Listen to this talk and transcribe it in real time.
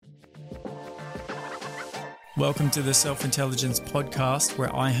Welcome to the Self-Intelligence Podcast,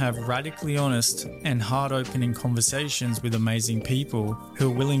 where I have radically honest and heart-opening conversations with amazing people who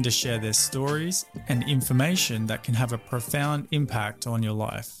are willing to share their stories and information that can have a profound impact on your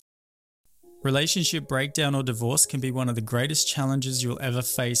life. Relationship breakdown or divorce can be one of the greatest challenges you'll ever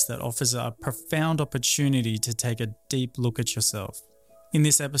face that offers a profound opportunity to take a deep look at yourself. In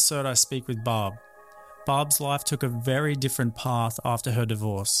this episode, I speak with Barb. Barb's life took a very different path after her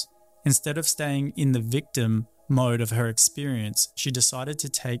divorce. Instead of staying in the victim mode of her experience, she decided to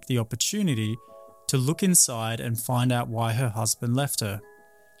take the opportunity to look inside and find out why her husband left her.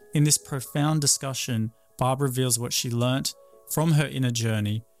 In this profound discussion, Barb reveals what she learnt from her inner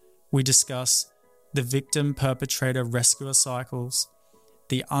journey. We discuss the victim-perpetrator rescuer cycles,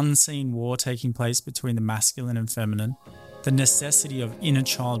 the unseen war taking place between the masculine and feminine, the necessity of inner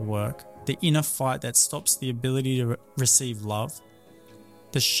child work, the inner fight that stops the ability to receive love,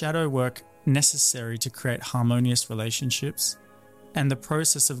 the shadow work necessary to create harmonious relationships, and the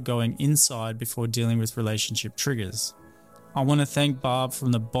process of going inside before dealing with relationship triggers. I want to thank Barb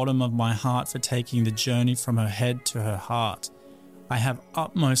from the bottom of my heart for taking the journey from her head to her heart. I have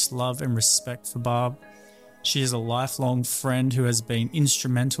utmost love and respect for Barb. She is a lifelong friend who has been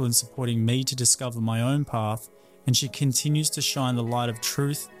instrumental in supporting me to discover my own path, and she continues to shine the light of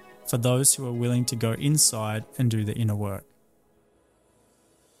truth for those who are willing to go inside and do the inner work.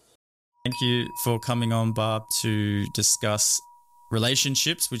 Thank you for coming on, Barb, to discuss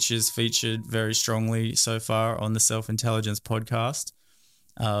relationships, which is featured very strongly so far on the Self-Intelligence Podcast.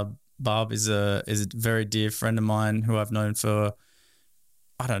 Barb is a very dear friend of mine who I've known for,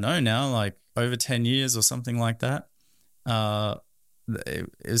 I don't know now, like over 10 years or something like that. It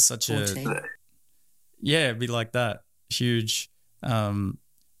was such 14. It'd be like that. Huge. When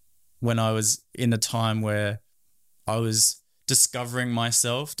I was in a time where I was discovering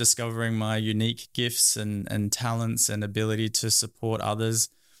myself, discovering my unique gifts and talents and ability to support others,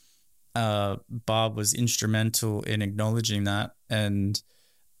 Barb was instrumental in acknowledging that. And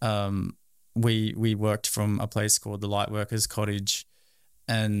we worked from a place called the Lightworkers Cottage,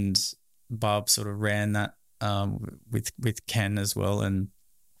 and Barb sort of ran that with Ken as well. And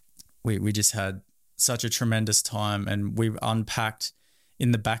we just had such a tremendous time, and we unpacked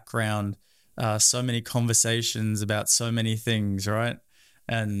in the background so many conversations about so many things, right?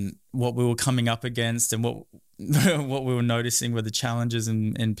 And what we were coming up against, and what we were noticing were the challenges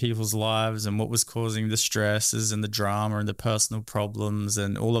in people's lives, and what was causing the stresses and the drama and the personal problems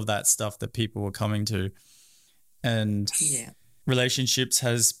and all of that stuff that people were coming to. And relationships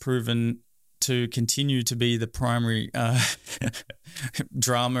has proven to continue to be the primary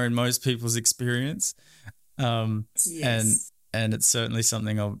drama in most people's experience. And it's certainly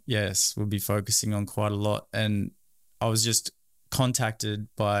something we'll be focusing on quite a lot. And I was just contacted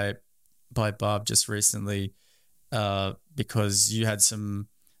by Barb just recently because you had some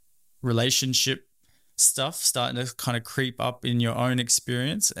relationship stuff starting to kind of creep up in your own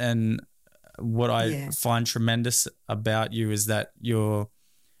experience. And what I find tremendous about you is that you're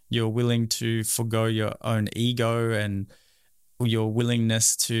willing to forgo your own ego and your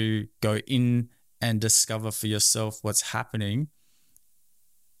willingness to go in and discover for yourself what's happening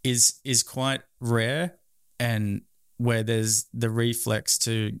is quite rare, and where there's the reflex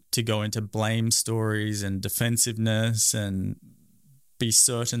to go into blame stories and defensiveness and be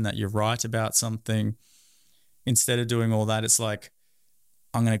certain that you're right about something. Instead of doing all that, it's like,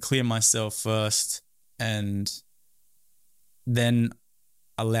 I'm going to clear myself first and then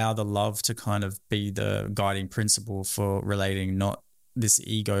allow the love to kind of be the guiding principle for relating, not this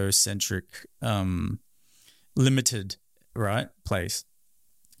egocentric, limited, right, place.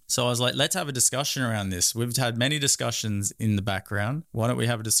 So I was like, let's have a discussion around this. We've had many discussions in the background. Why don't we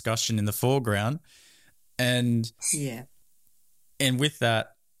have a discussion in the foreground? And with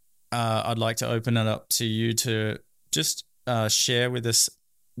that, I'd like to open it up to you to just share with us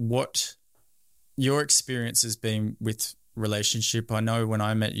what your experience has been with relationship. I know when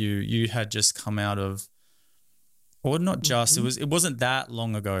I met you, you had just come out of, or not just, it wasn't that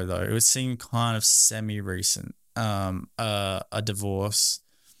long ago though. It seemed kind of semi-recent, a divorce,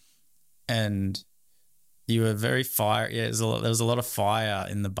 and you were very fiery. Yeah, there was a lot of fire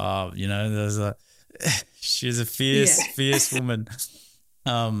in the Barb, you know, she's a fierce woman.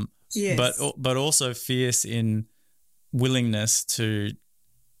 But also fierce in willingness to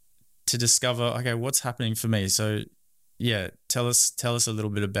discover, okay, what's happening for me. So tell us a little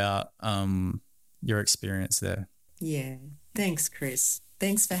bit about your experience there. Yeah. Thanks, Chris.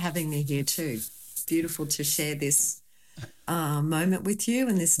 Thanks for having me here too. Beautiful to share this moment with you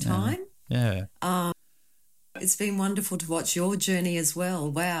and this time. Yeah. It's been wonderful to watch your journey as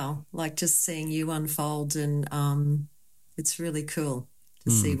well. Wow. Like just seeing you unfold, and it's really cool to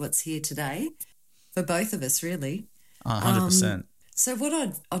see what's here today for both of us, really. 100%. So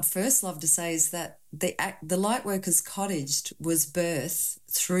what I'd first love to say is that the Lightworkers Cottage was birthed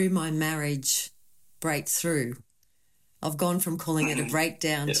through my marriage breakthrough. I've gone from calling it a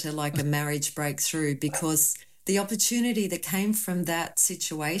breakdown to like a marriage breakthrough, because the opportunity that came from that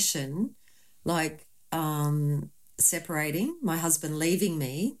situation, like separating, my husband leaving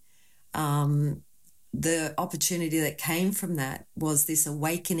me, the opportunity that came from that was this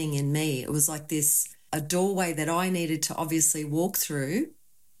awakening in me. It was like a doorway that I needed to obviously walk through,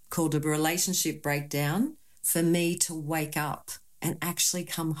 called a relationship breakdown, for me to wake up and actually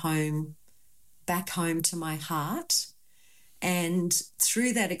come home, back home to my heart. And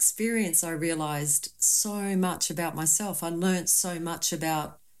through that experience, I realized so much about myself. I learned so much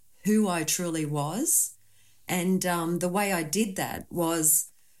about who I truly was. And the way I did that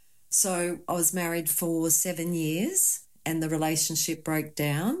was, so I was married for 7 years and the relationship broke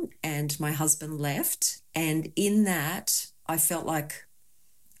down and my husband left. And in that, I felt like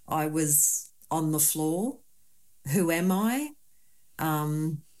I was on the floor. Who am I?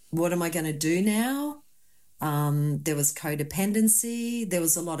 What am I going to do now? There was codependency. There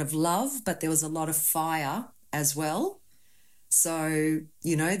was a lot of love, but there was a lot of fire as well. So,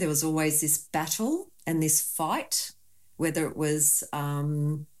 there was always this battle and this fight, whether it was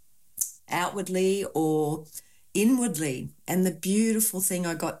outwardly or inwardly. And the beautiful thing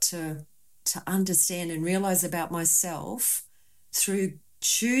I got to understand and realize about myself through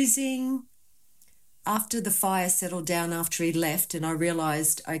choosing, after the fire settled down after he left, and I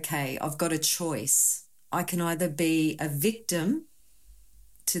realized, okay, I've got a choice. I can either be a victim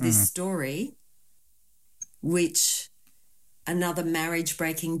to this story, which another marriage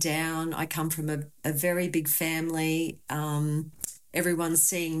breaking down. I come from a very big family. Everyone's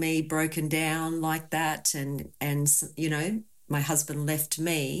seeing me broken down like that. And my husband left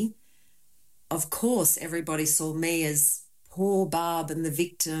me. Of course, everybody saw me as poor Barb and the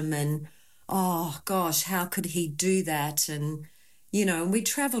victim, and, oh gosh, how could he do that? And, and we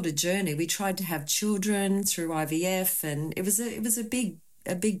traveled a journey. We tried to have children through IVF, and it was a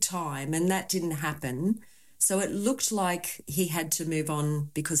big time, and that didn't happen. So it looked like he had to move on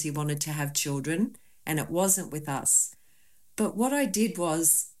because he wanted to have children, and it wasn't with us. But what I did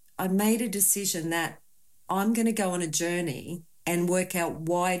was I made a decision that I'm going to go on a journey and work out,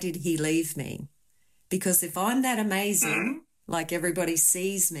 why did he leave me? Because if I'm that amazing, like everybody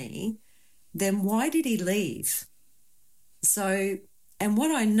sees me, then why did he leave? So, and what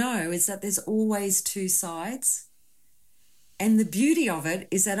I know is that there's always two sides. And the beauty of it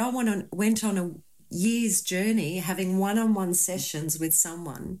is that I went on a year's journey having one-on-one sessions with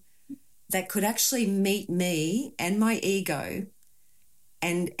someone that could actually meet me and my ego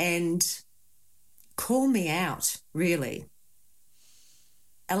and call me out, really.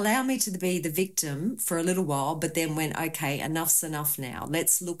 Allow me to be the victim for a little while, but then went, okay, enough's enough now.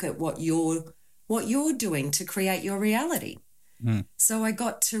 Let's look at what you're doing to create your reality. So I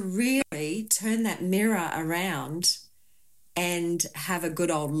got to really turn that mirror around and have a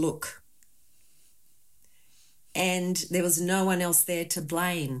good old look. And there was no one else there to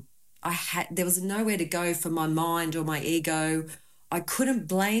blame. There was nowhere to go for my mind or my ego. I couldn't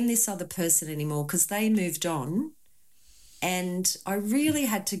blame this other person anymore because they moved on. And I really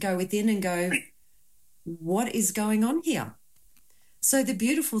had to go within and go, what is going on here? So the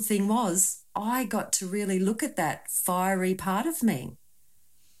beautiful thing was, I got to really look at that fiery part of me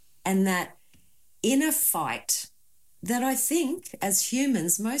and that inner fight that I think as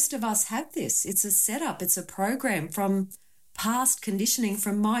humans, most of us have this. It's a setup. It's a program from past conditioning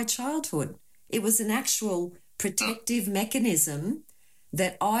from my childhood. It was an actual protective mechanism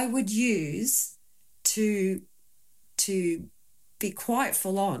that I would use to be quite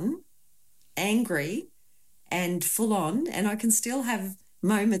full on, angry and full on. And I can still have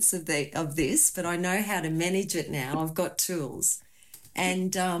moments of this, but I know how to manage it now. I've got tools.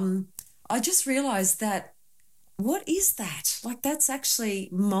 And I just realized that, what is that? Like, that's actually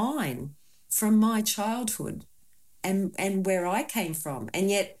mine from my childhood and where I came from. And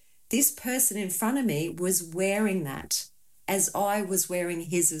yet this person in front of me was wearing that as I was wearing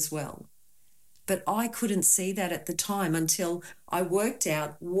his as well. But I couldn't see that at the time until I worked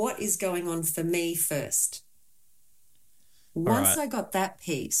out what is going on for me first. Once I got that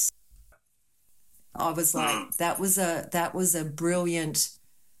piece, I was like, that was a brilliant,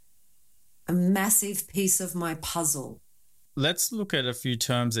 a massive piece of my puzzle. Let's look at a few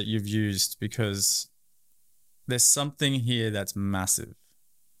terms that you've used, because there's something here that's massive.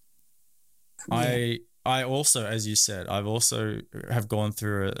 Yeah. I also, as you said, I've also have gone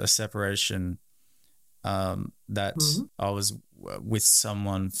through a separation that Mm-hmm. I was with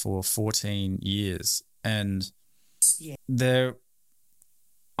someone for 14 years, and Yeah. there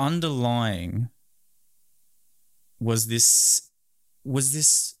underlying was this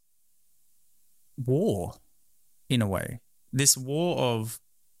war in a way, this war of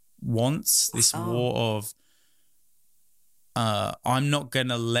wants, this Oh. war of I'm not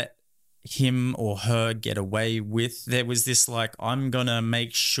gonna let him or her get away with. There was this like, I'm gonna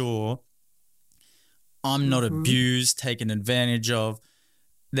make sure I'm not Mm-hmm. abused, taken advantage of.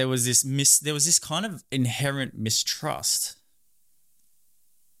 There was this kind of inherent mistrust,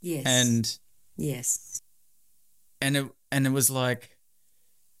 Yes. and Yes. it was like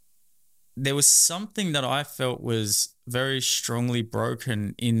there was something that I felt was very strongly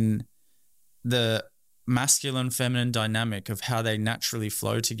broken in the masculine feminine dynamic of how they naturally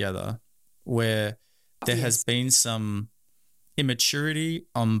flow together, where there has Yes. been some immaturity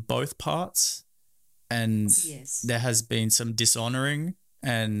on both parts, and Yes. there has been some dishonoring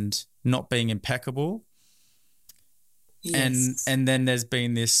and not being impeccable, and Yes. then there's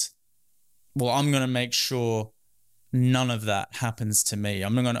been this, well, I'm going to make sure none of that happens to me.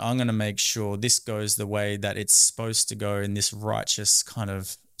 I'm going to make sure this goes the way that it's supposed to go in this righteous kind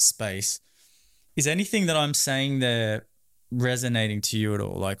of space. Is anything that I'm saying there resonating to you at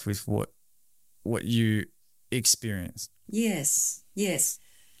all, like with what you experienced? Yes. Yes.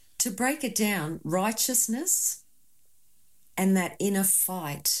 To break it down, righteousness and that inner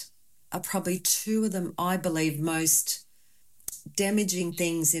fight are probably two of them, I believe, most damaging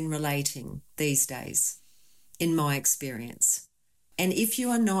things in relating these days, in my experience. And if you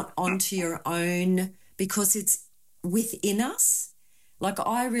are not onto your own, because it's within us, like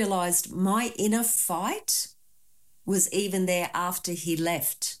I realized my inner fight was even there after he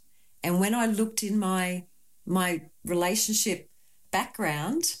left. And when I looked in my relationship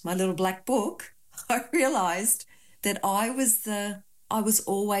background, my little black book, I realized that I was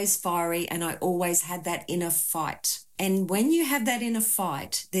always fiery and I always had that inner fight. And when you have that inner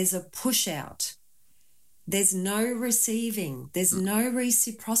fight, there's a push out. There's no receiving. There's no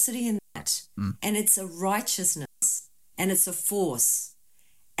reciprocity in that. And it's a righteousness and it's a force.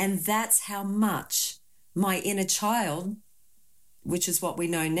 And that's how much my inner child, which is what we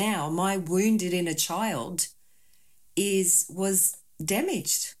know now, my wounded inner child was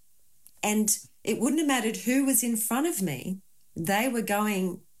damaged. And it wouldn't have mattered who was in front of me. They were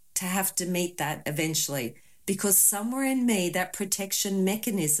going to have to meet that eventually, because somewhere in me, that protection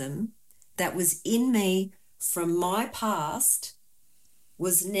mechanism that was in me from my past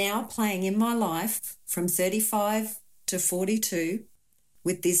was now playing in my life from 35 to 42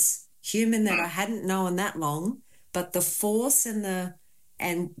 with this human that I hadn't known that long, but the force and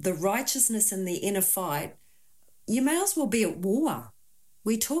the righteousness and the inner fight, you may as well be at war.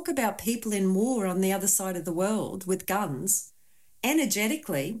 We talk about people in war on the other side of the world with guns.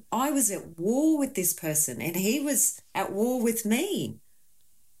 Energetically, I was at war with this person and he was at war with me.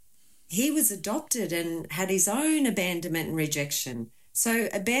 He was adopted and had his own abandonment and rejection. So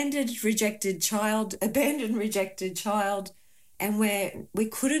abandoned, rejected child, and we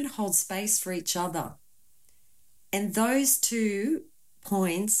couldn't hold space for each other. And those 2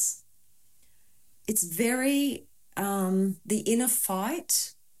 points, it's very, the inner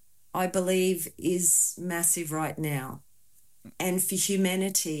fight, I believe, is massive right now. And for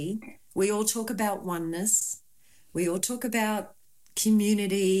humanity, we all talk about oneness. We all talk about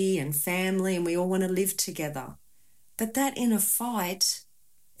community and family, and we all want to live together. But that inner fight,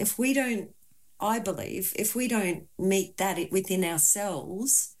 if we don't meet that within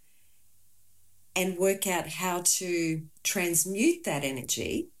ourselves and work out how to transmute that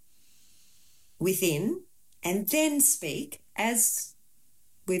energy within and then speak, as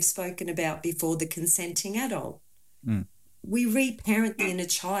we've spoken about before, the consenting adult. We reparent the inner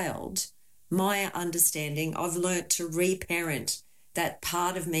child. My understanding, I've learnt to reparent that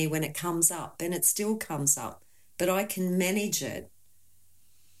part of me when it comes up, and it still comes up, but I can manage it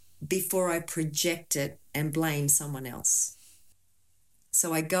before I project it and blame someone else.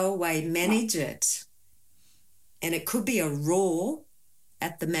 So I go away, manage it, and it could be a roar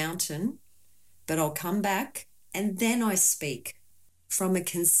at the mountain, but I'll come back and then I speak from a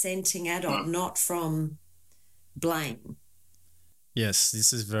consenting adult, not from blame. Yes,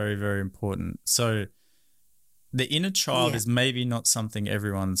 this is very, very important. So the inner child is maybe not something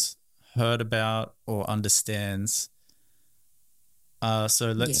everyone's heard about or understands.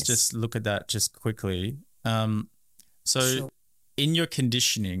 So let's just look at that just quickly. So Sure. in your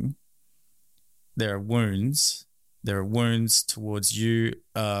conditioning, there are wounds There are wounds towards you.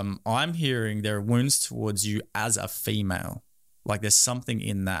 I'm hearing there are wounds towards you as a female. Like there's something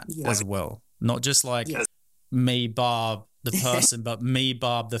in that as well. Not just like me, Barb, the person, but me,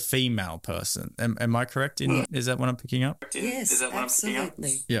 Barb, the female person. Am I correct? Is that what I'm picking up? Yes,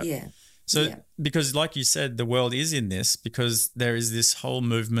 absolutely. Yeah. So because like you said, the world is in this because there is this whole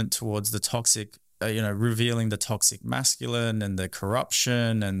movement towards the toxic, revealing the toxic masculine and the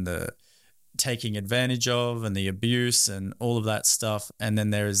corruption and the taking advantage of and the abuse and all of that stuff. And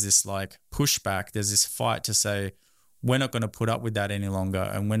then there is this like pushback. There's this fight to say, we're not going to put up with that any longer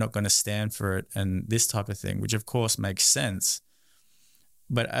and we're not going to stand for it and this type of thing, which of course makes sense.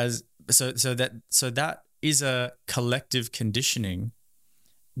 But that is a collective conditioning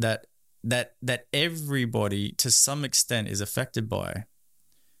that everybody to some extent is affected by.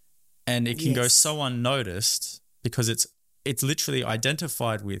 And it can go so unnoticed because it's literally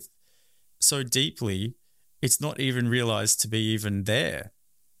identified with so deeply, it's not even realized to be even there.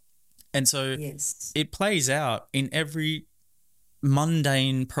 And so it plays out in every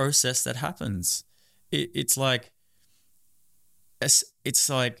mundane process that happens. It's like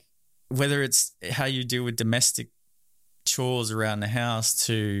whether it's how you deal with domestic chores around the house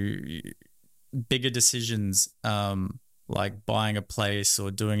to bigger decisions, like buying a place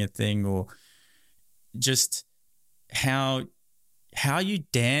or doing a thing, or just how you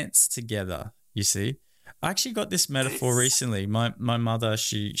dance together, you see. I actually got this metaphor recently. My mother,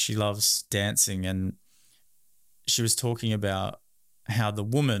 she loves dancing, and she was talking about how the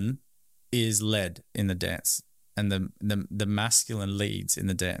woman is led in the dance and the masculine leads in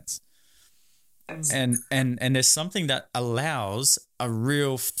the dance. And there's something that allows a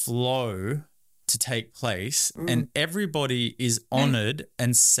real flow to take place and everybody is honored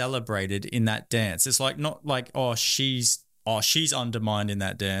and celebrated in that dance. It's like not like, she's undermined in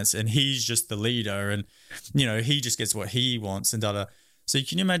that dance and he's just the leader and, he just gets what he wants and da-da. So you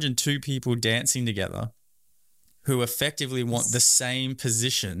can imagine two people dancing together who effectively want the same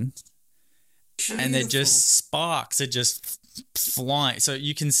position and they're just sparks are just flying. So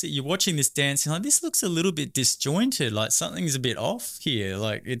you can see, you're watching this dance and like, this looks a little bit disjointed. Like something's a bit off here.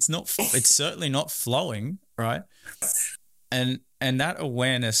 Like it's certainly not flowing, right? And that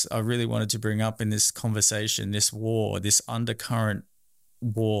awareness I really wanted to bring up in this conversation, this war, this undercurrent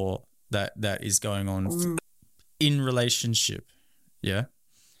war that is going on in relationship. Yeah.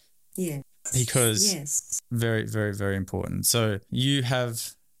 Yeah. Because very, very, very important. So you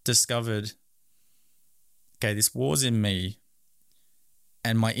have discovered, okay, this war's in me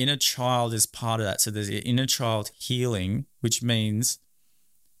and my inner child is part of that. So there's an inner child healing, which means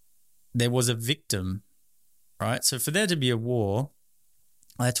there was a victim, right? So for there to be a war,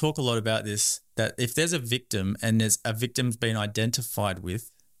 I talk a lot about this, that if there's a victim and there's a victim's been identified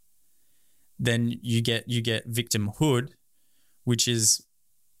with, then you get victimhood, which is,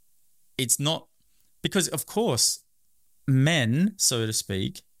 it's not, because of course men, so to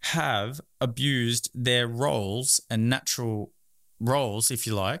speak, have abused their roles and natural roles, if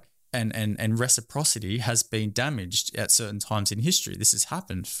you like, and reciprocity has been damaged at certain times in history. This has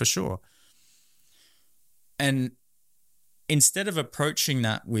happened for sure. And instead of approaching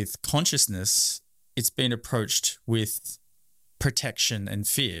that with consciousness, it's been approached with protection and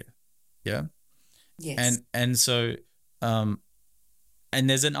fear. Yeah. Yes. And so, and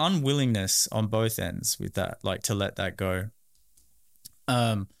there's an unwillingness on both ends with that, like to let that go.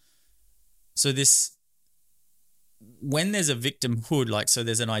 So this, when there's a victimhood, like, so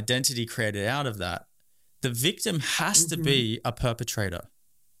there's an identity created out of that, the victim has to be a perpetrator.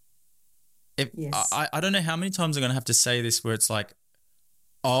 I don't know how many times I'm going to have to say this where it's like,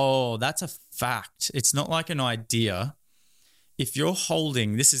 oh, that's a fact. It's not like an idea. If you're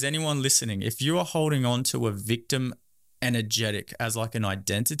holding, this is anyone listening, if you are holding on to a victim energetic as like an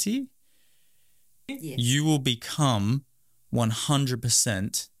identity, you will become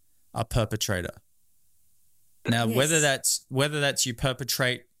 100% a perpetrator. Now, whether that's you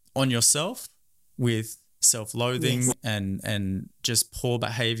perpetrate on yourself with self-loathing and just poor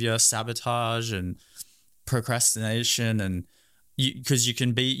behavior, sabotage and procrastination, and because you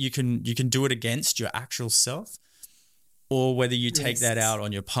can do it against your actual self, or whether you take that out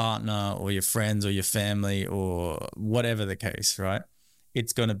on your partner or your friends or your family or whatever the case, right?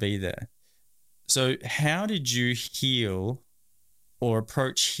 It's going to be there. So how did you heal or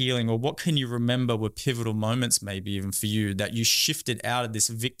approach healing, or what can you remember were pivotal moments maybe even for you that you shifted out of this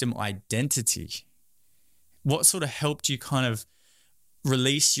victim identity? What sort of helped you kind of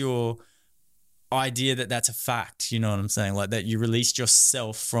release your idea that that's a fact? You know what I'm saying? Like that you released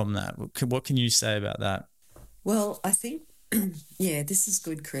yourself from that. What can you say about that? Well, I think Yeah, this is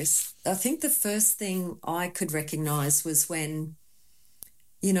good, Chris. I think the first thing I could recognize was when,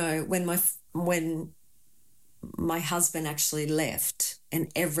 when my husband actually left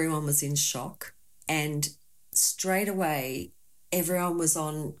and everyone was in shock, and straight away everyone was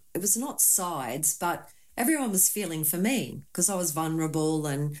on, it was not sides, but everyone was feeling for me because I was vulnerable.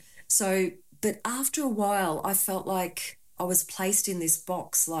 And so, but after a while I felt like I was placed in this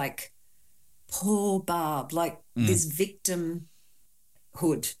box, like poor Barb, like this victimhood.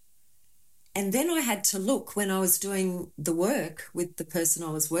 And then I had to look when I was doing the work with the person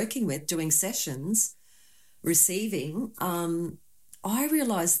I was working with, doing sessions, receiving, I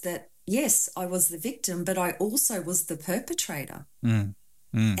realized that, yes, I was the victim, but I also was the perpetrator. And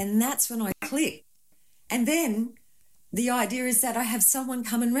that's when I clicked. And then the idea is that I have someone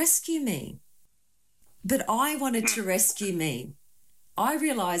come and rescue me. But I wanted to rescue me. I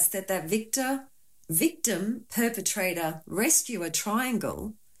realized that victim, perpetrator, rescuer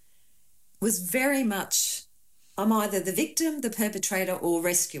triangle was very much, I'm either the victim, the perpetrator, or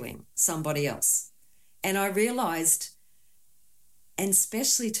rescuing somebody else. And I realized, and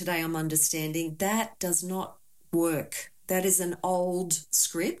especially today I'm understanding, that does not work. That is an old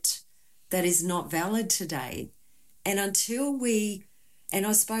script that is not valid today. And until and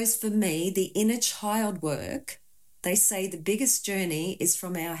I suppose for me, the inner child work, they say the biggest journey is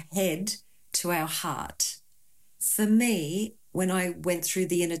from our head to our heart. For me, when I went through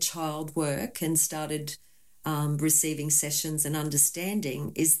the inner child work and started receiving sessions and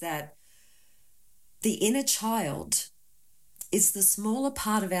understanding, is that the inner child is the smaller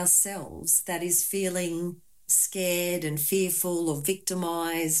part of ourselves that is feeling scared and fearful or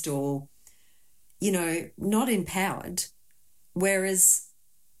victimized or, not empowered. Whereas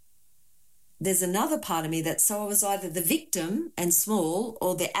there's another part of me that, so I was either the victim and small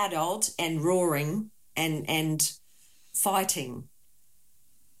or the adult and roaring and fighting.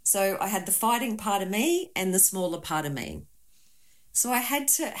 So I had the fighting part of me and the smaller part of me. So I had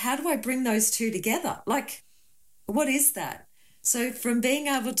to, how do I bring those two together? Like, what is that? So from being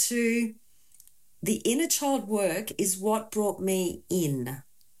able to, the inner child work is what brought me in.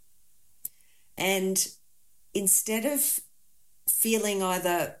 And instead of feeling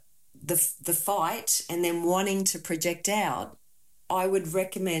either the fight and then wanting to project out, I would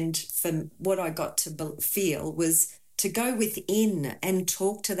recommend, for what I got to feel, was to go within and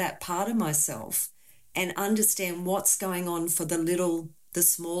talk to that part of myself and understand what's going on for the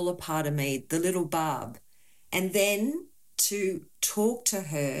smaller part of me, the little Barb, and then to talk to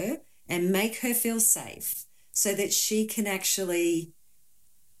her and make her feel safe so that she can actually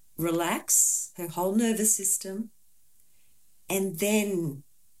relax her whole nervous system, and then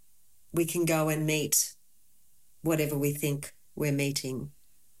we can go and meet whatever we think we're meeting.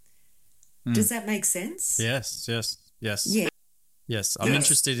 Does that make sense? Yes. Yeah. Yes. I'm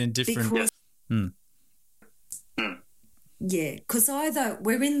interested in different... Yeah, because either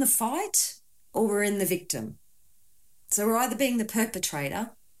we're in the fight or we're in the victim. So we're either being the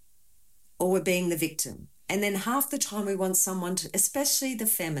perpetrator or we're being the victim. And then half the time we want someone to, especially the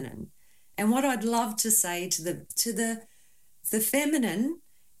feminine. And what I'd love to say to the feminine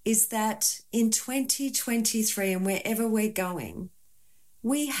is that in 2023 and wherever we're going,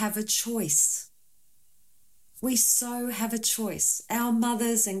 we have a choice. We so have a choice. Our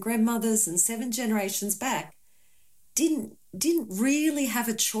mothers and grandmothers and 7 generations back didn't really have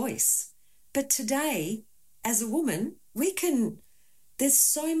a choice. But today, as a woman, there's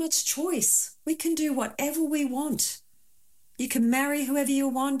so much choice. We can do whatever we want. You can marry whoever you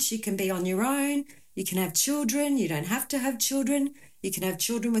want. You can be on your own. You can have children. You don't have to have children. You can have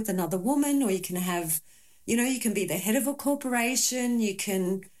children with another woman, or you can have, you can be the head of a corporation. You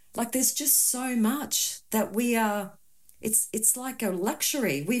can, there's just so much that we are, it's like a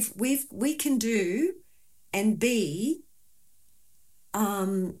luxury. We can do and be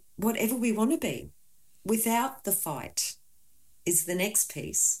whatever we want to be without the fight is the next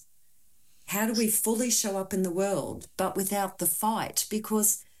piece. How do we fully show up in the world but without the fight?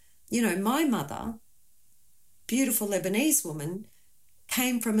 Because, my mother, beautiful Lebanese woman,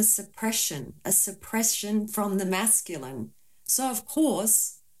 came from a suppression from the masculine. So, of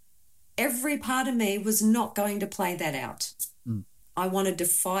course, every part of me was not going to play that out. I wanted to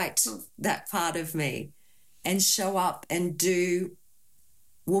fight that part of me and show up and do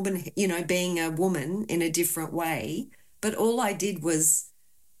woman, being a woman in a different way. But all I did was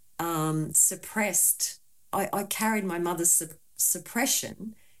suppressed. I carried my mother's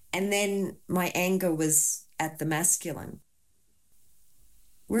suppression, and then my anger was at the masculine.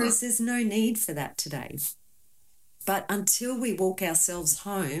 Whereas there's no need for that today. But until we walk ourselves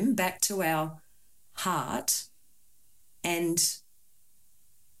home back to our heart, and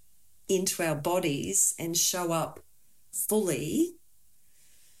into our bodies and show up fully,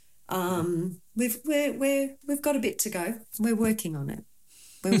 we've got a bit to go. We're working on it.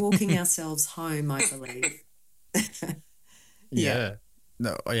 We're walking ourselves home, I believe. Yeah.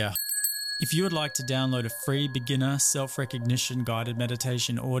 No, yeah. If you would like to download a free beginner self-recognition guided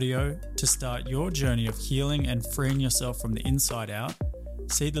meditation audio to start your journey of healing and freeing yourself from the inside out,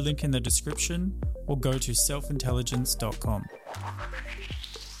 see the link in the description or go to selfintelligence.com.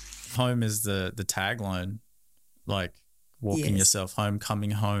 Home is the tagline, like walking yourself home,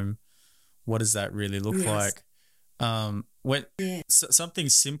 coming home. What does that really look like? Something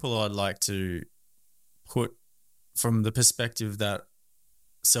simple I'd like to put from the perspective that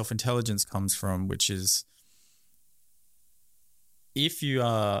self-intelligence comes from, which is if you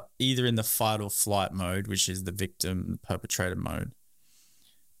are either in the fight or flight mode, which is the victim perpetrator mode,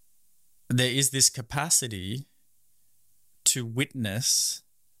 there is this capacity to witness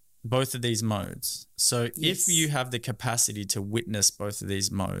both of these modes. So if you have the capacity to witness both of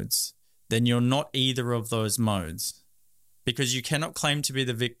these modes, then you're not either of those modes, because you cannot claim to be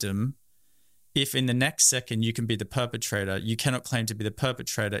the victim if in the next second you can be the perpetrator. You cannot claim to be the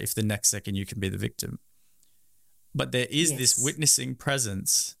perpetrator if the next second you can be the victim. But there is this witnessing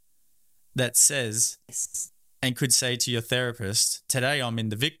presence that says and could say to your therapist, today I'm in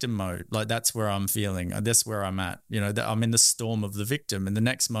the victim mode. Like, that's where I'm feeling. That's where I'm at. You know, that I'm in the storm of the victim. And the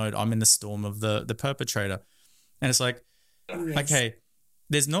next mode, I'm in the storm of the perpetrator. And it's like, okay,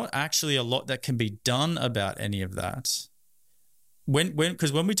 there's not actually a lot that can be done about any of that.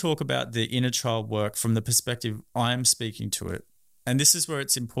 Because when we talk about the inner child work from the perspective I'm speaking to it, and this is where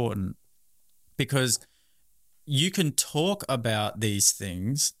it's important, because you can talk about these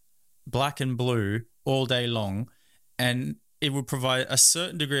things, black and blue, all day long, and it will provide a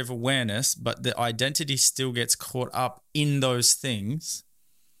certain degree of awareness, but the identity still gets caught up in those things,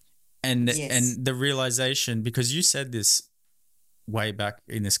 and the realization, because you said this way back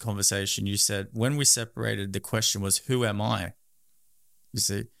in this conversation, you said when we separated, the question was, who am I? You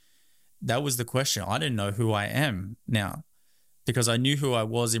see, that was the question. I didn't know who I am now, because I knew who I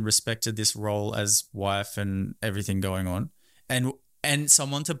was in respect to this role as wife and everything going on, and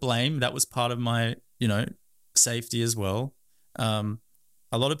someone to blame. That was part of my, safety as well. A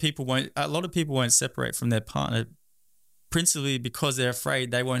lot of people won't separate from their partner, principally because they're afraid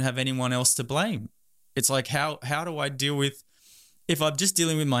they won't have anyone else to blame. It's like, how do I deal with, if I'm just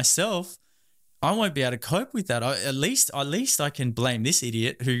dealing with myself, I won't be able to cope with that. At least I can blame this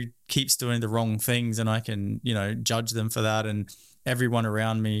idiot who keeps doing the wrong things, and I can, judge them for that. And everyone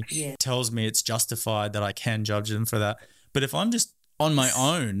around me tells me it's justified that I can judge them for that. But if I'm just on my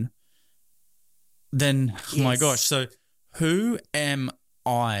own, then, oh my gosh. So who am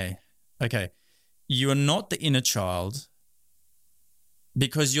I? Okay. You are not the inner child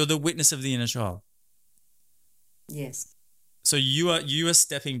because you're the witness of the inner child. Yes. So you are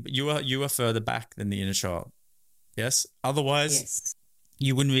further back than the inner child. Yes. Otherwise,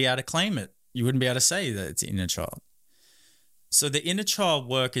 you wouldn't be able to claim it. You wouldn't be able to say that it's inner child. So the inner child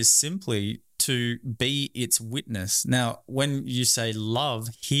work is simply to be its witness. Now, when you say love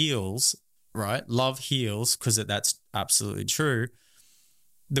heals, right? Love heals, because that's absolutely true.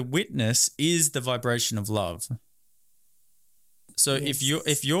 The witness is the vibration of love. So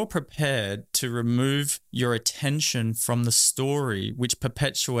if you're prepared to remove your attention from the story, which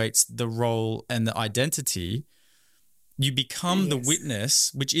perpetuates the role and the identity, you become the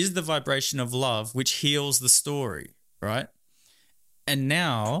witness, which is the vibration of love, which heals the story, right? And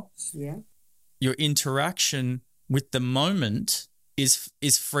now your interaction with the moment is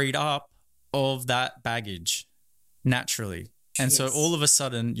freed up of that baggage naturally. And so all of a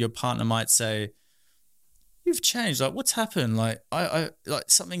sudden your partner might say, you've changed. Like, what's happened? Like, I like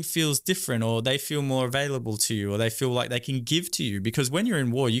something feels different, or they feel more available to you, or they feel like they can give to you, because when you're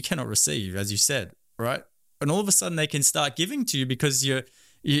in war, you cannot receive, as you said, right? And all of a sudden they can start giving to you because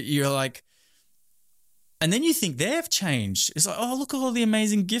you're like, and then you think they've changed. It's like, oh, look at all the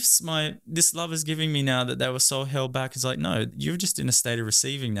amazing gifts this love is giving me now that they were so held back. It's like, no, you're just in a state of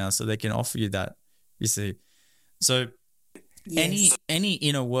receiving now, so they can offer you that, you see. So any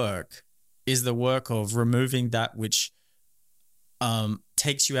inner work is the work of removing that which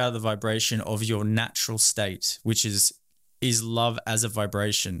takes you out of the vibration of your natural state, which is love as a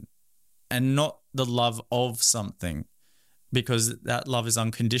vibration, and not the love of something, because that love is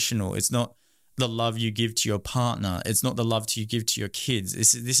unconditional. It's not the love you give to your partner. It's not the love you give to your kids.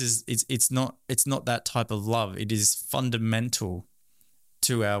 It's not that type of love. It is fundamental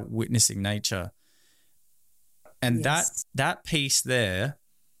to our witnessing nature. And that piece there,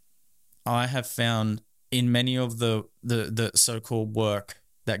 I have found in many of the so-called work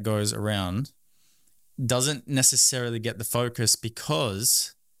that goes around doesn't necessarily get the focus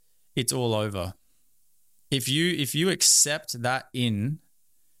because it's all over. If you accept that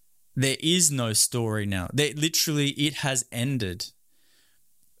there is no story now. It has ended.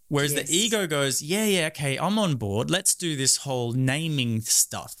 Whereas the ego goes, yeah, okay, I'm on board. Let's do this whole naming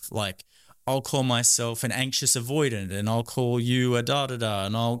stuff. Like, I'll call myself an anxious avoidant, and I'll call you a da-da-da,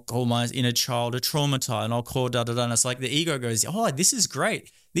 and I'll call my inner child a traumatized, and I'll call da-da-da. And it's like the ego goes, oh, this is great.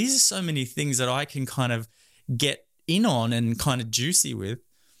 These are so many things that I can kind of get in on and kind of juicy with,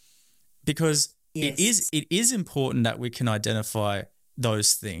 because it is important that we can identify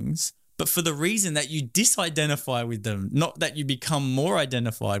those things, but for the reason that you disidentify with them, not that you become more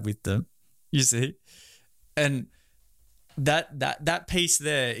identified with them, you see? And that piece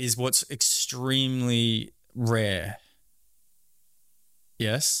there is what's extremely rare.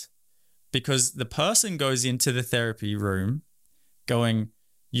 Yes? Because the person goes into the therapy room going,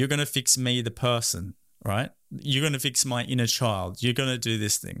 you're going to fix me, the person, right? You're going to fix my inner child. You're going to do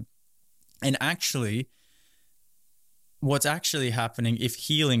this thing. And actually, what's actually happening, if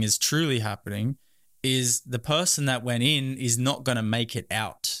healing is truly happening, is the person that went in is not going to make it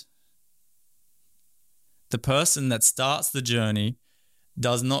out. The person that starts the journey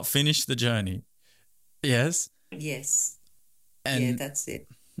does not finish the journey. Yes? Yes. And, yeah, that's it.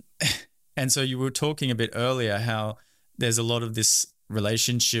 And so you were talking a bit earlier how there's a lot of this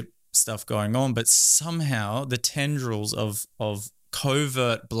relationship stuff going on, but somehow the tendrils of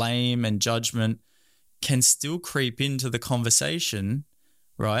covert blame and judgment can still creep into the conversation,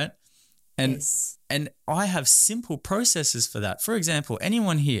 right? And yes. And I have simple processes for that. For example,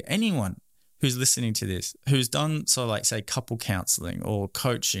 anyone who's listening to this, who's done, so like say couple counseling or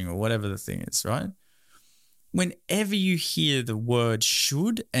coaching or whatever the thing is, right? Whenever you hear the word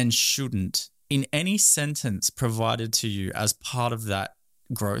should and shouldn't in any sentence provided to you as part of that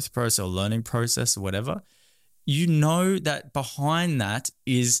growth process or learning process or whatever, you know that behind that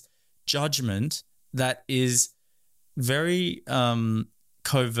is judgment that is very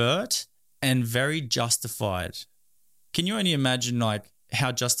covert and very justified. Can you only imagine like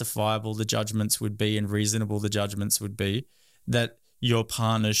how justifiable the judgments would be and reasonable the judgments would be that your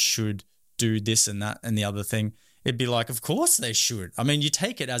partner should do this and that and the other thing? It'd be like, of course they should. I mean, you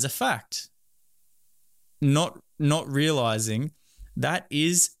take it as a fact, not realizing that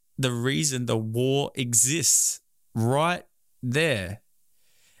is the reason the war exists right there.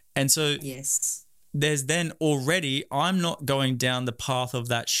 And so yes, there's then already, I'm not going down the path of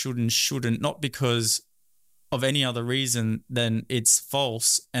that should and shouldn't, not because of any other reason than it's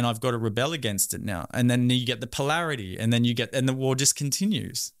false and I've got to rebel against it now. And then you get the polarity and then and the war just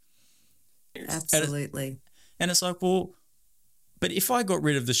continues. Absolutely. And it's like, well, but if I got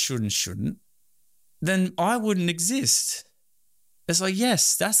rid of the should and shouldn't, then I wouldn't exist. It's like,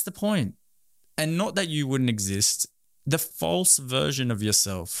 yes, that's the point. And not that you wouldn't exist, the false version of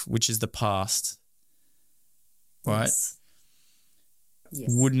yourself, which is the past, right? Yes.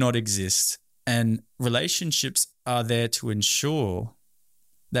 Would not exist. And relationships are there to ensure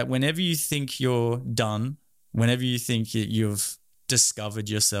that whenever you think you're done, whenever you think you've discovered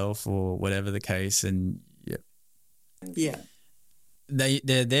yourself or whatever the case, and they're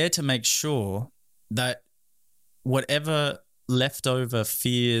there to make sure that whatever leftover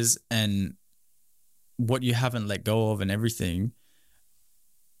fears and what you haven't let go of and everything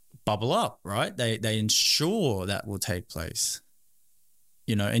bubble up, right? They ensure that will take place.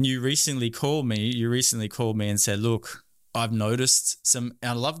 You know, and you recently called me and said, look, I've noticed some,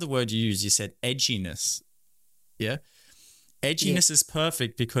 I love the word you used. You said edginess. Yeah. Edginess is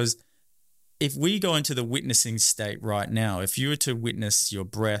perfect because if we go into the witnessing state right now, if you were to witness your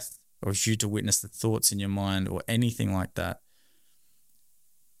breath or if you were to witness the thoughts in your mind or anything like that,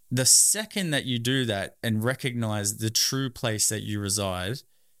 the second that you do that and recognize the true place that you reside,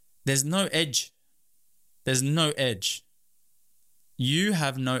 there's no edge. There's no edge. You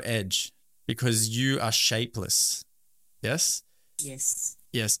have no edge because you are shapeless. Yes? Yes.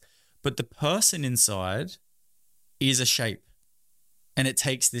 Yes. But the person inside is a shape and it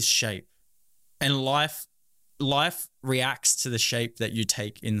takes this shape. And life reacts to the shape that you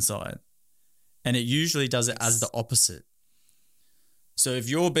take inside. And it usually does it as the opposite. So if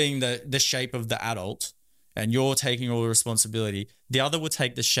you're being the shape of the adult and you're taking all the responsibility, the other will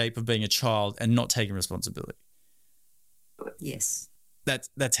take the shape of being a child and not taking responsibility. Yes.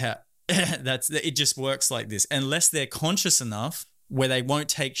 That's how it just works like this. Unless they're conscious enough where they won't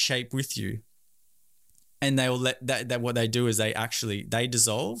take shape with you. And they will let that what they do is they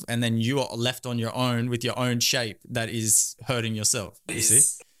dissolve and then you are left on your own with your own shape that is hurting yourself. You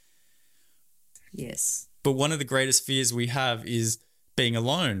see? Yes. But one of the greatest fears we have is being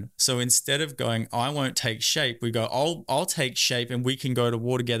alone. So instead of going, I won't take shape, we go, I'll take shape and we can go to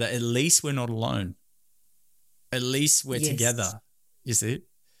war together. At least we're not alone. At least we're together. You see?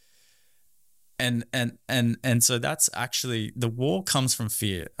 And so that's actually, the war comes from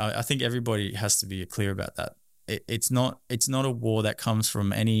fear. I think everybody has to be clear about that. It's not a war that comes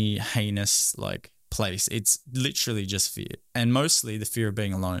from any heinous like place. It's literally just fear, and mostly the fear of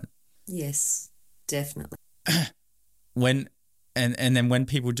being alone. Yes, definitely. And then when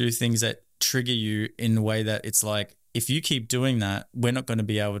people do things that trigger you in a way that it's like, if you keep doing that, we're not going to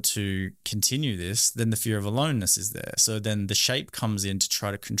be able to continue this, then the fear of aloneness is there. So then the shape comes in to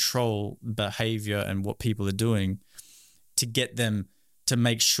try to control behavior and what people are doing to get them to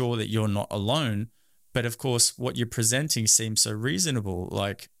make sure that you're not alone. But of course, what you're presenting seems so reasonable.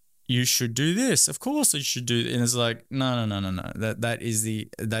 Like, you should do this. Of course you should do it. And it's like, no. That is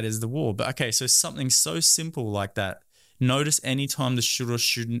the war. But okay, so something so simple like that. Notice anytime the should or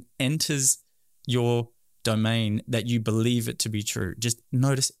shouldn't enters your domain that you believe it to be true. Just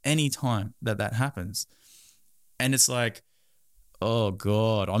notice any time that happens. And it's like, oh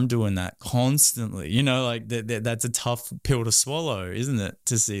God, I'm doing that constantly. You know, like that's a tough pill to swallow, isn't it?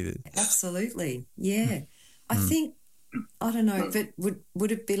 To see this. Absolutely. Yeah. I think, I don't know, but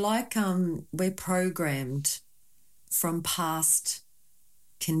would it be like we're programmed from past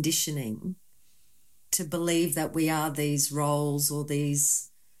conditioning to believe that we are these roles or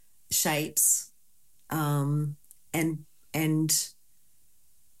these shapes, and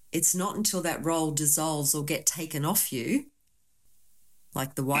it's not until that role dissolves or get taken off you,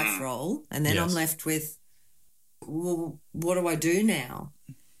 like the wife role, and then I'm left with, well, what do I do now?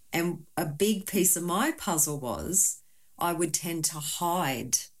 And a big piece of my puzzle was I would tend to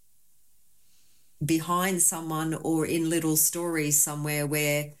hide behind someone or in little stories somewhere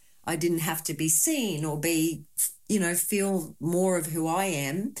where I didn't have to be seen or be, feel more of who I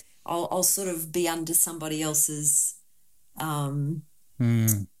am. I'll sort of be under somebody else's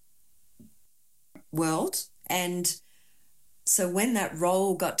world. And so when that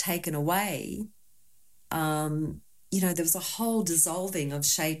role got taken away, there was a whole dissolving of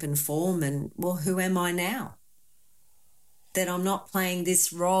shape and form and, well, who am I now? That I'm not playing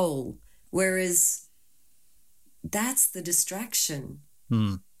this role. Whereas that's the distraction.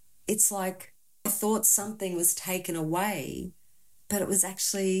 It's like I thought something was taken away, but it was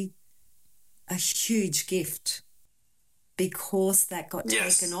actually a huge gift because that got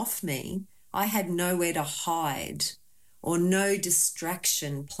taken off me. I had nowhere to hide or no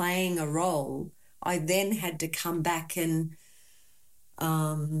distraction playing a role. I then had to come back and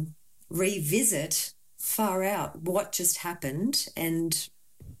revisit far out what just happened and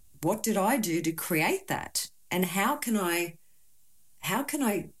what did I do to create that, and how can I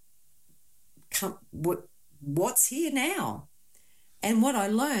come, what's here now? And what I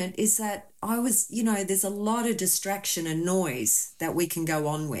learned is that I was, there's a lot of distraction and noise that we can go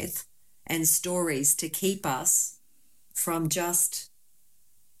on with and stories to keep us from just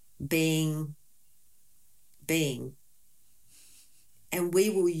being. And we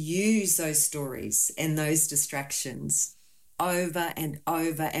will use those stories and those distractions over and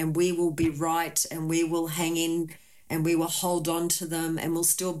over, and we will be right and we will hang in and we will hold on to them and we'll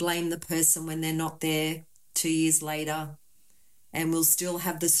still blame the person when they're not there 2 years later, and we'll still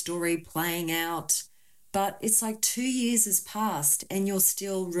have the story playing out. But it's like 2 years has passed and you're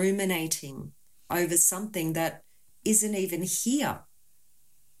still ruminating over something that isn't even here.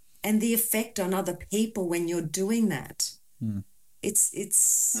 And the effect on other people when you're doing that.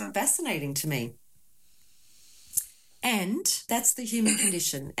 It's fascinating to me. And that's the human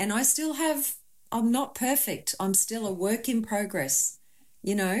condition. And I'm not perfect. I'm still a work in progress.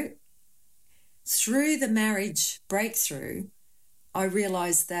 Through the marriage breakthrough, I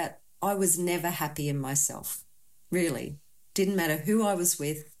realized that I was never happy in myself, really. Didn't matter who I was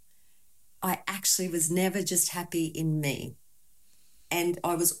with. I actually was never just happy in me. And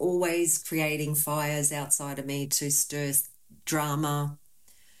I was always creating fires outside of me to stir drama.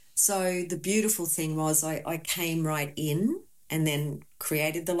 So the beautiful thing was I came right in and then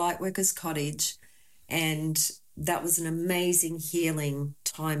created the Lightworkers Cottage, and that was an amazing healing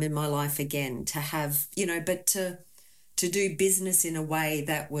time in my life again to have, but to do business in a way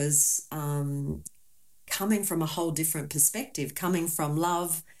that was coming from a whole different perspective, coming from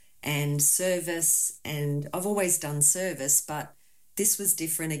love and service. And I've always done service, but this was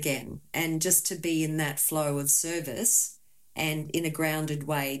different again. And just to be in that flow of service and in a grounded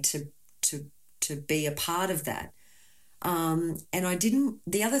way to be a part of that. And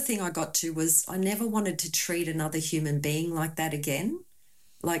the other thing I got to was I never wanted to treat another human being like that again.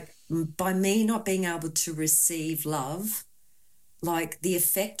 like by me not being able to receive love, like the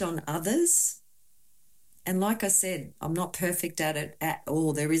effect on others. And like I said, I'm not perfect at it at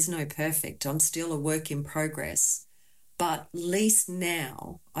all. There is no perfect. I'm still a work in progress. But at least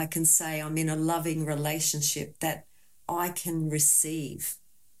now I can say I'm in a loving relationship that I can receive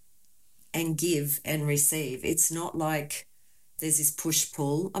and give and receive. It's not like there's this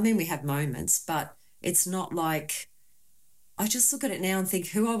push-pull. I mean, we have moments, but it's not like, I just look at it now and think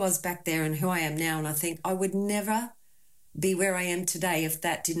who I was back there and who I am now, and I think I would never be where I am today if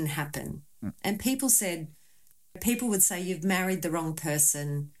that didn't happen. And people would say, you've married the wrong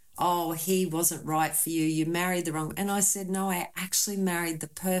person. Oh, he wasn't right for you. You married the wrong. And I said, no, I actually married the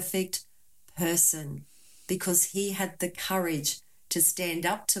perfect person because he had the courage to stand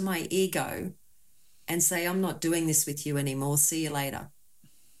up to my ego and say, I'm not doing this with you anymore. See you later.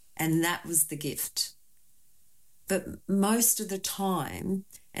 And that was the gift. But most of the time,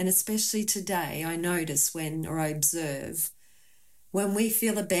 and especially today, I notice or I observe, when we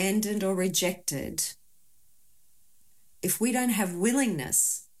feel abandoned or rejected, if we don't have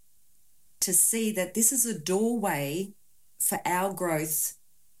willingness to see that this is a doorway for our growth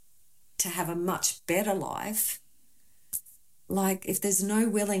to have a much better life, like if there's no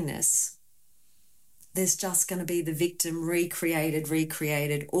willingness, there's just going to be the victim recreated,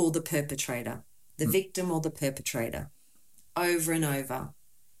 or the perpetrator, the victim or the perpetrator, over and over.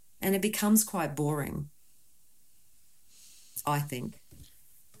 And it becomes quite boring, I think.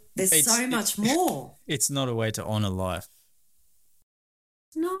 There's so much more. It's not a way to honour life.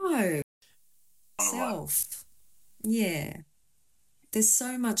 No. Self. Yeah. There's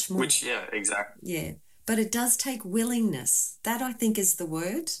so much more. Which, yeah, exactly. Yeah. But it does take willingness. That, I think, is the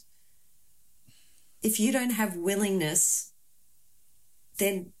word. If you don't have willingness,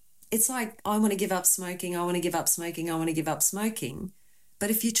 then it's like, I want to give up smoking, I want to give up smoking, I want to give up smoking. But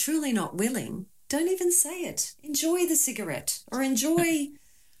if you're truly not willing, don't even say it. Enjoy the cigarette or enjoy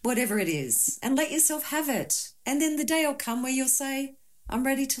whatever it is and let yourself have it. And then the day will come where you'll say, I'm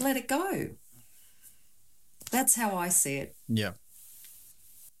ready to let it go. That's how I see it. Yeah.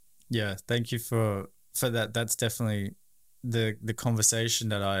 Yeah, thank you for that. That's definitely the conversation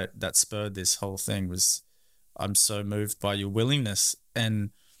that spurred this whole thing. Was I'm so moved by your willingness,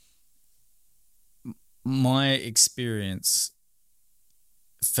 and my experience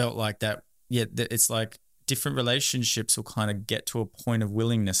felt like that. Yeah, it's like different relationships will kind of get to a point of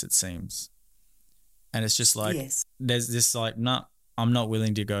willingness, it seems, and it's just like, yes, there's this like, nah, I'm not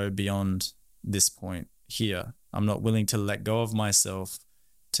willing to go beyond this point here. I'm not willing to let go of myself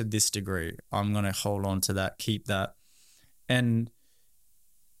to this degree. I'm going to hold on to that, keep that. And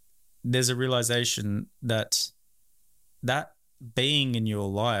there's a realization that being in your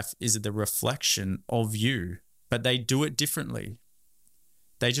life is the reflection of you, but they do it differently.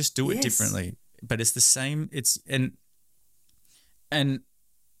 They just do it differently, but it's the same. And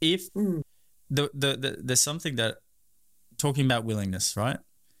if there's something that, talking about willingness, right?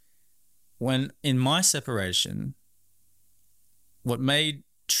 When in my separation, what made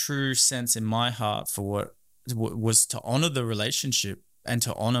true sense in my heart for what was to honor the relationship and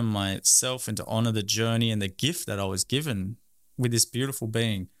to honor myself and to honor the journey and the gift that I was given with this beautiful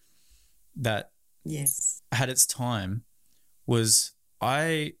being that had its time, was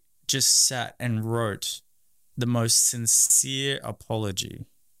I just sat and wrote the most sincere apology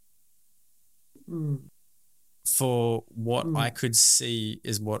for what I could see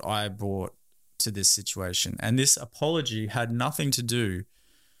is what I brought to this situation. And this apology had nothing to do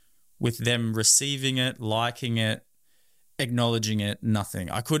with them receiving it, liking it, acknowledging it,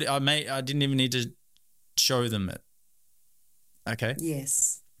 nothing. I didn't even need to show them it. Okay?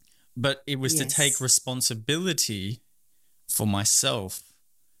 Yes. But it was to take responsibility for myself.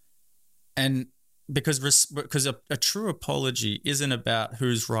 And because a true apology isn't about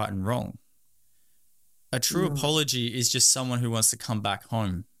who's right and wrong. A true apology is just someone who wants to come back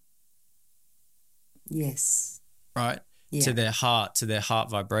home. Yes. Right? Yeah. To their heart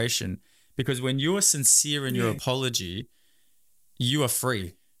vibration. Because when you are sincere in your apology, you are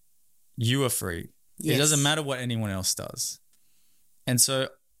free. You are free. Yes. It doesn't matter what anyone else does. And so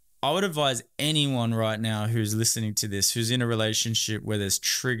I would advise anyone right now who's listening to this, who's in a relationship where there's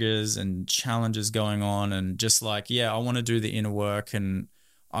triggers and challenges going on, and just like, I want to do the inner work and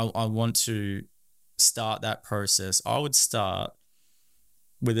I want to start that process. I would start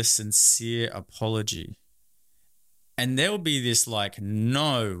with a sincere apology. And there will be this like,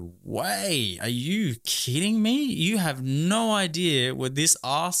 no way. Are you kidding me? You have no idea what this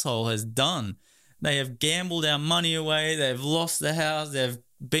asshole has done. They have gambled our money away. They've lost the house. They've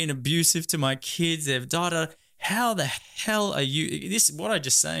been abusive to my kids. They've died. how the hell are you? What I'm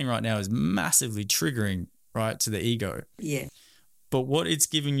just saying right now is massively triggering, right, to the ego. Yeah. But what it's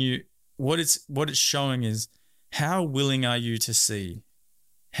giving you, what it's showing is, how willing are you to see?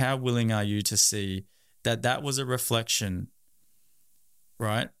 How willing are you to see that was a reflection,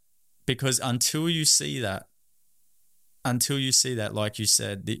 right? Because until you see that, like you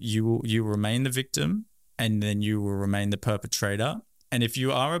said, that you will remain the victim, and then you will remain the perpetrator. And if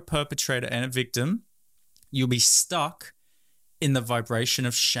you are a perpetrator and a victim, you'll be stuck in the vibration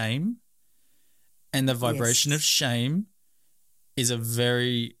of shame. And the vibration of shame is a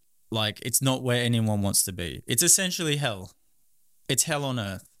very, it's not where anyone wants to be. It's essentially hell. It's hell on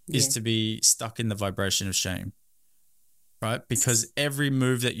earth, is to be stuck in the vibration of shame, right? Because every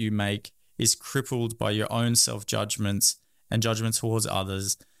move that you make is crippled by your own self-judgments and judgments towards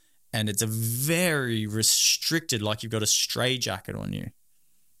others. And it's a very restricted, like you've got a straitjacket on you.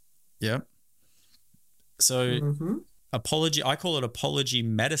 Yeah. So apology, I call it apology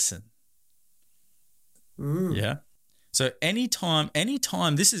medicine. Yeah. So anytime, I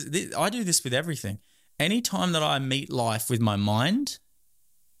do this with everything. Anytime that I meet life with my mind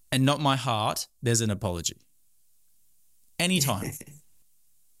and not my heart, there's an apology. Anytime.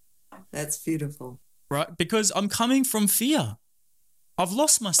 That's beautiful. Right? Because I'm coming from fear. I've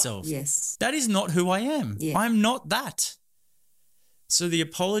lost myself. Yes. That is not who I am. Yeah. I'm not that. So the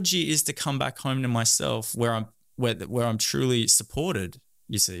apology is to come back home to myself where I'm truly supported,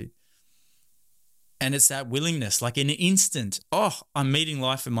 you see. And it's that willingness, like in an instant, I'm meeting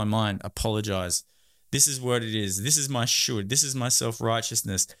life in my mind, apologize. This is what it is. This is my should. This is my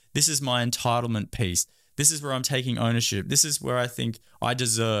self-righteousness. This is my entitlement piece. This is where I'm taking ownership. This is where I think I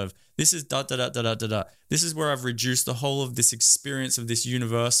deserve. This is da-da-da-da-da-da-da. This is where I've reduced the whole of this experience of this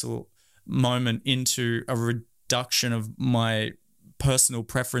universal moment into a reduction of my personal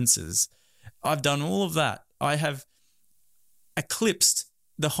preferences. I've done all of that. I have eclipsed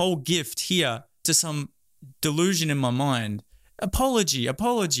the whole gift here to some delusion in my mind. Apology.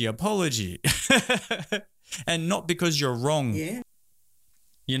 And not because you're wrong. Yeah.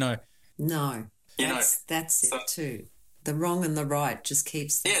 You know. No. That's it too. The wrong and the right just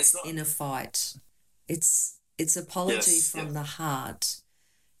keeps in a fight. It's apology from the heart.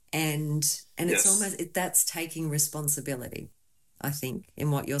 And it's almost that's taking responsibility, I think,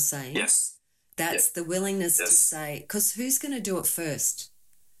 in what you're saying. Yes. That's the willingness to say, because who's going to do it first?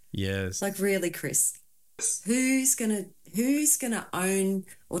 Yes. Like really, Chris, who's gonna own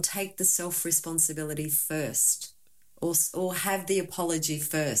or take the self-responsibility first, or have the apology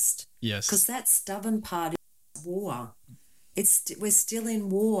first? Yes. Because that stubborn part is war. We're still in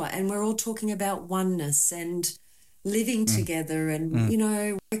war, and we're all talking about oneness and living together and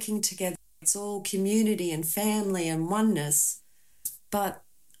working together. It's all community and family and oneness. But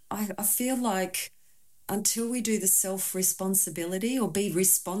I feel like until we do the self-responsibility or be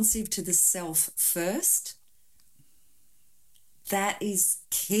responsive to the self first, that is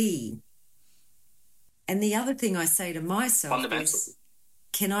key. And the other thing I say to myself is,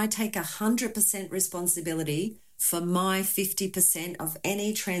 can I take 100% responsibility for my 50% of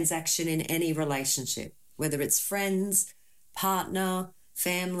any transaction in any relationship, whether it's friends, partner,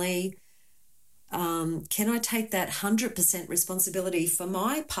 family? Can I take that 100% responsibility for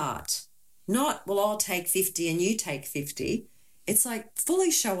my part? Not, well, I'll take 50 and you take 50. It's like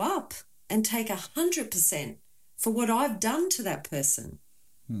fully show up and take 100% for what I've done to that person.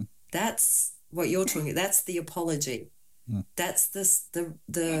 That's what you're talking about. That's the apology. That's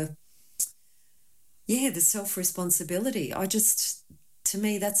the self-responsibility. To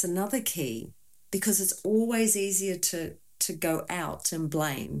me, that's another key, because it's always easier to go out and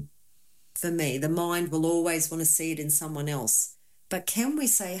blame. For me, the mind will always want to see it in someone else. But can we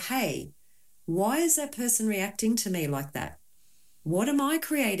say, hey, why is that person reacting to me like that? What am I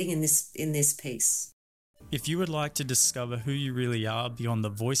creating in this piece? If you would like to discover who you really are beyond the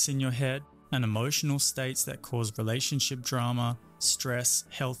voice in your head and emotional states that cause relationship drama, stress,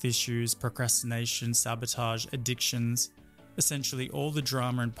 health issues, procrastination, sabotage, addictions, essentially all the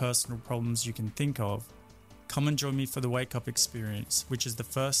drama and personal problems you can think of, come and join me for the Wake Up Experience, which is the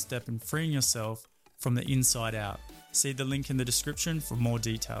first step in freeing yourself from the inside out. See the link in the description for more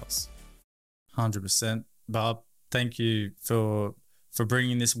details. 100%. Barb, thank you for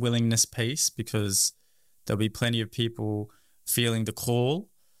bringing this willingness piece, because there'll be plenty of people feeling the call,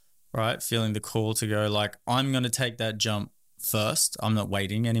 right? Feeling the call to go like, I'm going to take that jump first. I'm not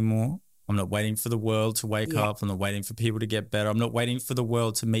waiting anymore. I'm not waiting for the world to wake up. I'm not waiting for people to get better. I'm not waiting for the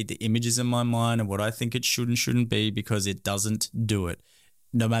world to meet the images in my mind and what I think it should and shouldn't be, because it doesn't do it.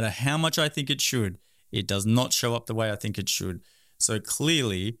 No matter how much I think it should, it does not show up the way I think it should. So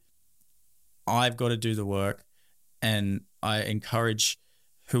clearly, I've got to do the work. And I encourage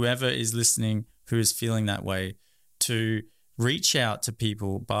whoever is listening who is feeling that way to reach out to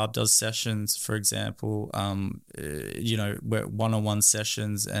people. Barb does sessions, for example, one-on-one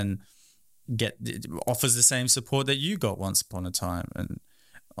sessions, and offers the same support that you got once upon a time. And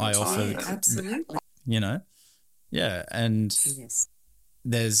I offer, absolutely. And yes.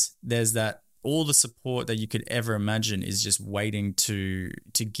 there's that, all the support that you could ever imagine is just waiting to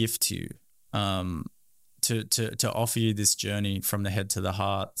gift you, to offer you this journey from the head to the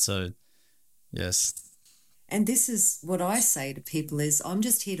heart. So, yes. And this is what I say to people is, I'm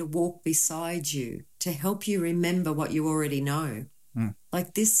just here to walk beside you, to help you remember what you already know.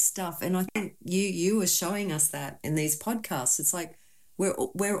 Like this stuff. And I think you were showing us that in these podcasts. It's like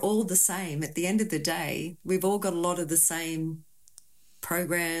we're all the same. At the end of the day, we've all got a lot of the same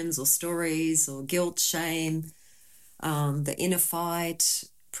programs or stories or guilt, shame, the inner fight,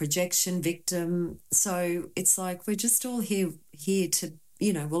 projection, victim. So it's like we're just all here to,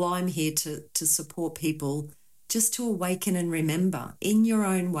 I'm here to support people just to awaken and remember in your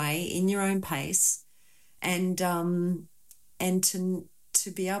own way, in your own pace, and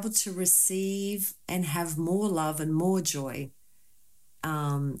to be able to receive and have more love and more joy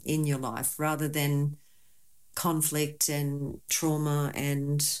in your life, rather than conflict and trauma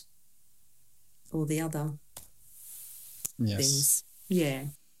and all the other things. Yeah.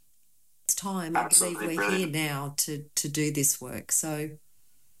 It's time. Absolutely. I believe we're here now to do this work. So,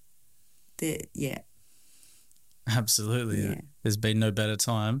 Absolutely. Yeah. There's been no better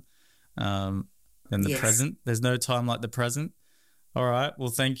time than the present. There's no time like the present. All right. Well,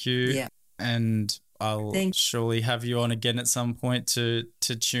 thank you. Yeah. And I'll surely have you on again at some point to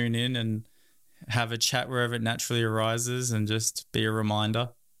tune in and have a chat wherever it naturally arises, and just be a reminder.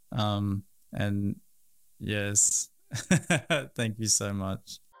 And yes, thank you so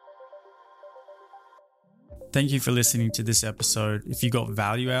much. Thank you for listening to this episode. If you got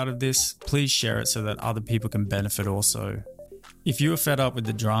value out of this, please share it so that other people can benefit also. If you are fed up with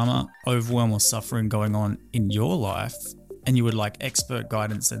the drama, overwhelm, or suffering going on in your life, and you would like expert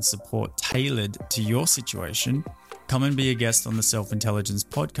guidance and support tailored to your situation, come and be a guest on the Self-Intelligence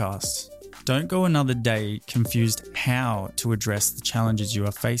podcast. Don't go another day confused how to address the challenges you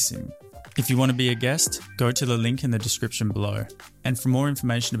are facing. If you want to be a guest, go to the link in the description below. And for more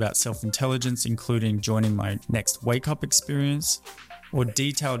information about self-intelligence, including joining my next Wake Up experience or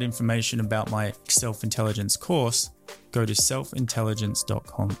detailed information about my self-intelligence course, go to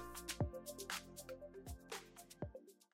selfintelligence.com.